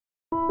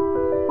With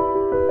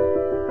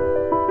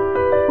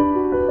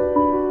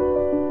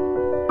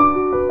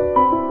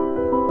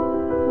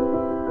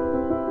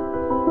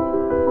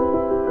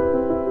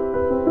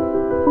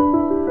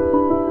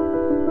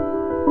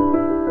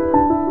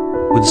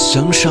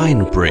sunshine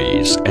and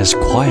breeze as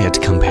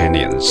quiet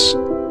companions,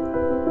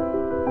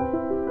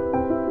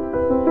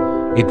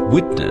 it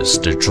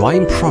witnessed the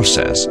drying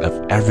process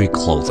of every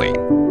clothing.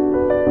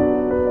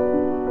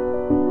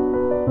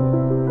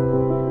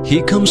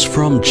 He comes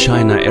from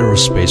China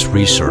Aerospace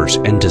Research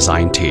and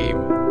Design Team.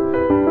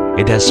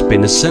 It has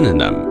been a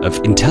synonym of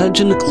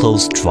intelligent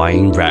clothes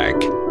drying rack.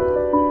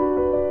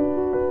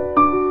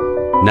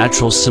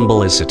 Natural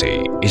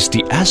simplicity is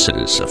the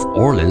essence of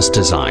ORLANT's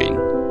design,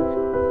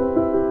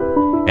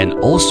 and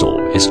also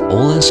is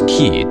ORLANT's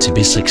key to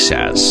be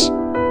success.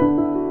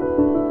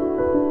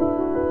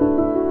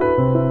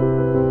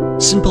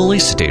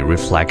 Simplicity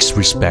reflects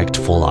respect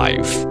for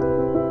life.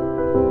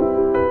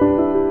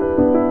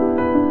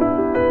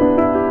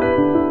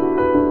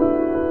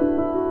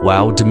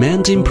 While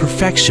demanding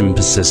perfection,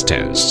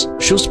 persistence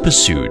shows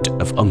pursuit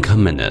of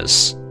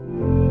uncommonness.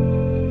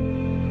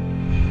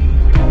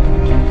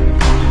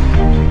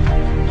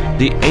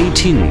 The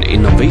 18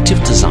 innovative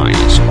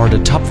designs are the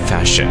top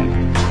fashion.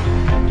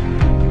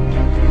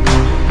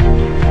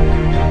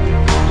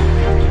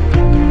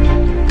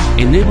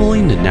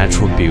 Enabling the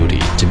natural beauty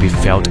to be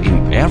felt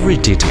in every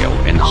detail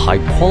and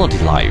high-quality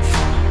life.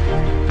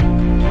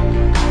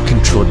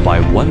 Controlled by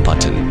one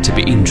button to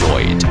be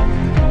enjoyed.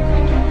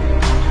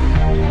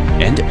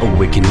 And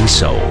awakening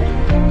soul.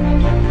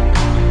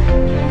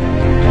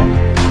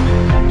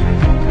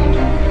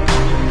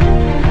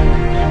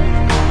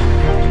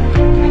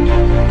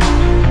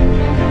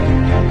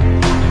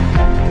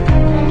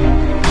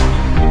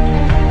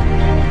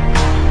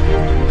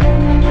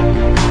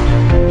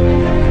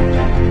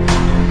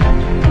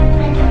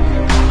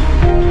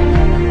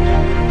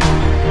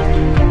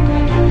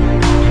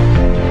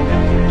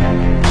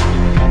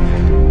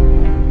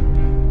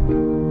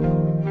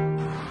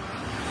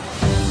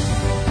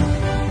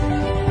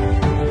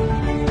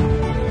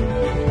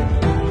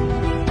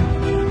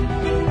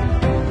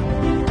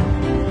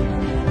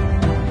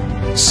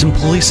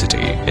 Simplicity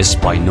is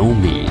by no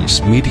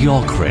means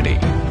mediocrity.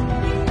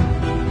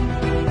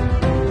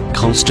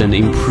 Constant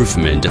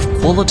improvement of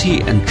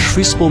quality and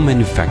traceable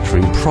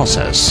manufacturing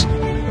process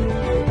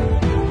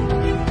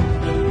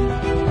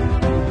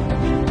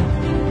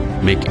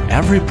make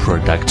every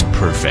product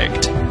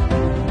perfect.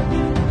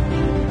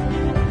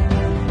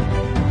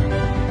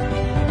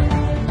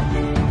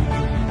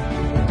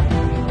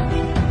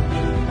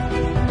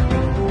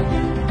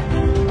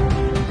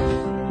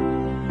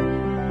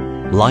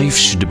 Life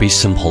should be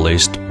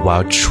simplest,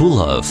 while true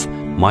love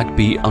might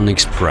be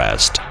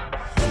unexpressed.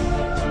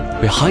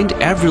 Behind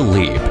every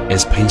leap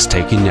is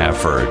painstaking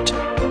effort.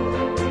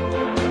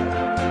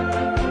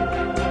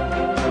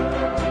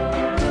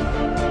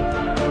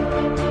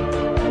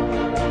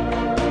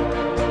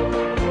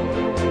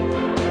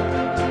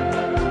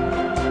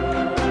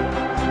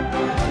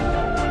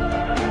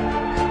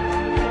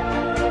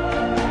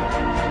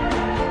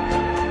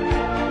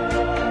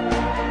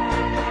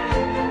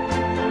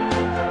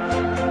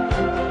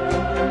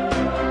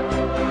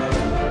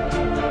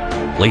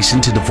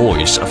 Listen to the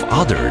voice of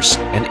others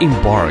and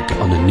embark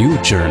on a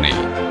new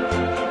journey.